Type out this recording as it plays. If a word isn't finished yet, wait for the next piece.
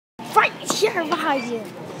chair behind you.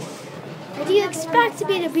 What do you expect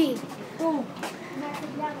me to be? I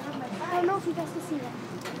don't know if you guys can see that.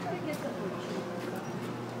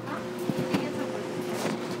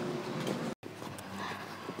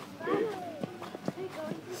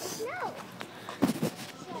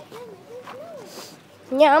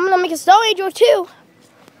 Yeah, I'm gonna make a snow angel too.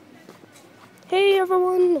 Hey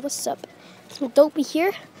everyone, what's up? It's Dopey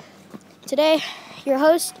here. Today, your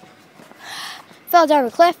host fell down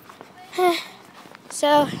a cliff,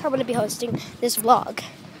 so I'm gonna be hosting this vlog.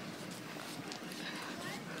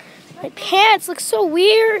 My pants look so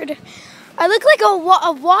weird. I look like a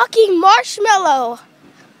walking marshmallow.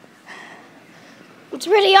 It's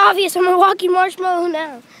pretty obvious I'm a walking marshmallow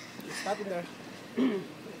now. Stop it there.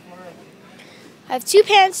 I have 2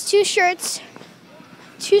 pants, 2 shirts,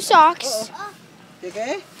 2 socks.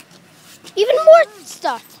 Okay? Even more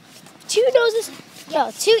stuff. 2 noses,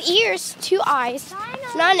 no, 2 ears, 2 eyes.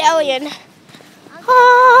 Not an alien.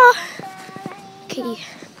 Ah. Okay.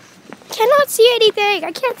 Cannot see anything.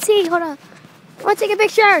 I can't see. Hold on. I want to take a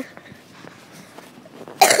picture.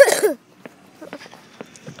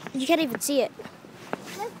 You can't even see it.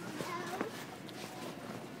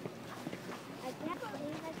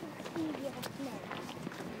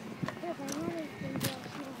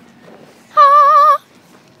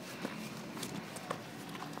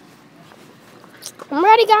 I'm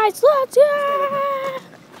ready, guys. Let's go.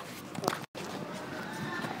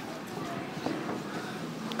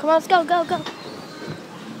 Come on, let's go, go, go.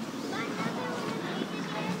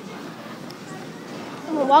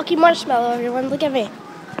 I'm a walking marshmallow, everyone. Look at me.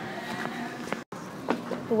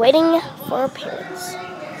 Waiting for our parents.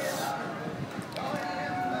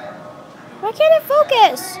 Why can't it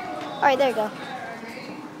focus? All right, there you go.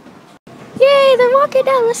 Yay, they're walking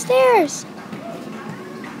down the stairs.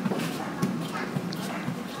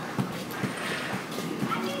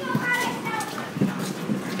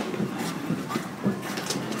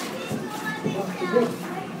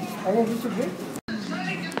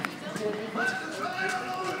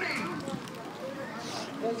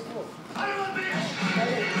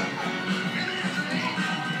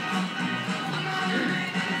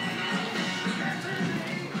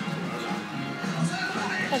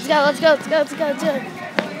 Let's go, let's go, let's go, let's go, let's go.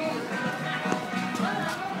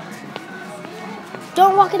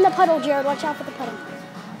 Don't walk in the puddle, Jared. Watch out for the puddle.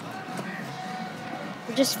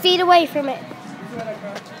 We're just feet away from it.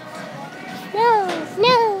 No,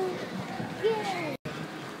 no.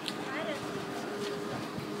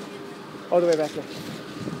 All the way back there.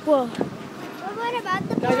 Whoa. What about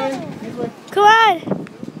the puddle? This way. Come on.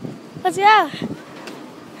 Let's go.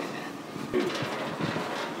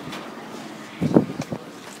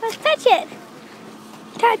 Let's touch it.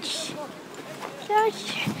 Touch. Touch.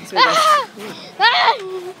 Ah! Ah!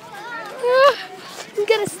 I'm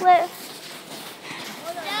gonna slip.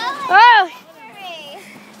 Oh!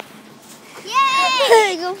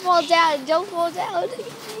 Yay! Don't fall down. Don't fall down.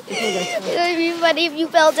 It would be funny if you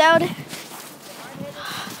fell down.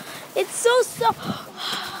 It's so soft.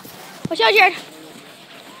 Watch out, Jared.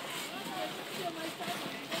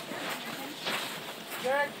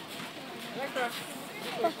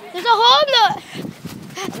 There's a hole in the...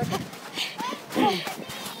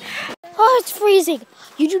 Oh, it's freezing.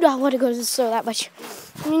 You do not want to go to the store that much.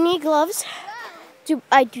 You need gloves.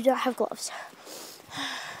 I do not have gloves.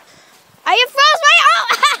 I have froze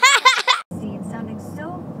my Scene sounding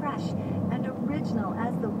so fresh and original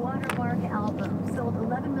as the Watermark album sold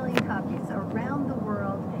 11 million copies around the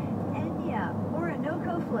world. And yeah,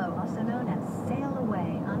 Orinoco Flow, also known as Sail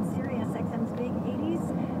Away, on Sirius XM's Big 80s,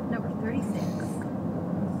 number 36.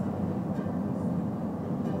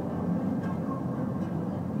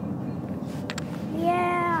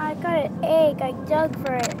 Yeah, I got an egg. I dug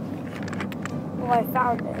for it. Well, I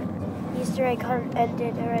found it. Easter egg hunt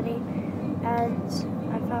ended already, and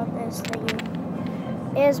I found this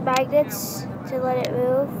thingy. It has magnets to let it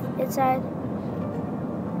move inside.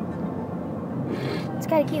 It's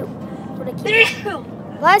kind of cute. I'm gonna keep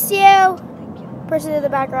it. Bless you! Person in the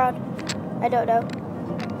background. I don't know.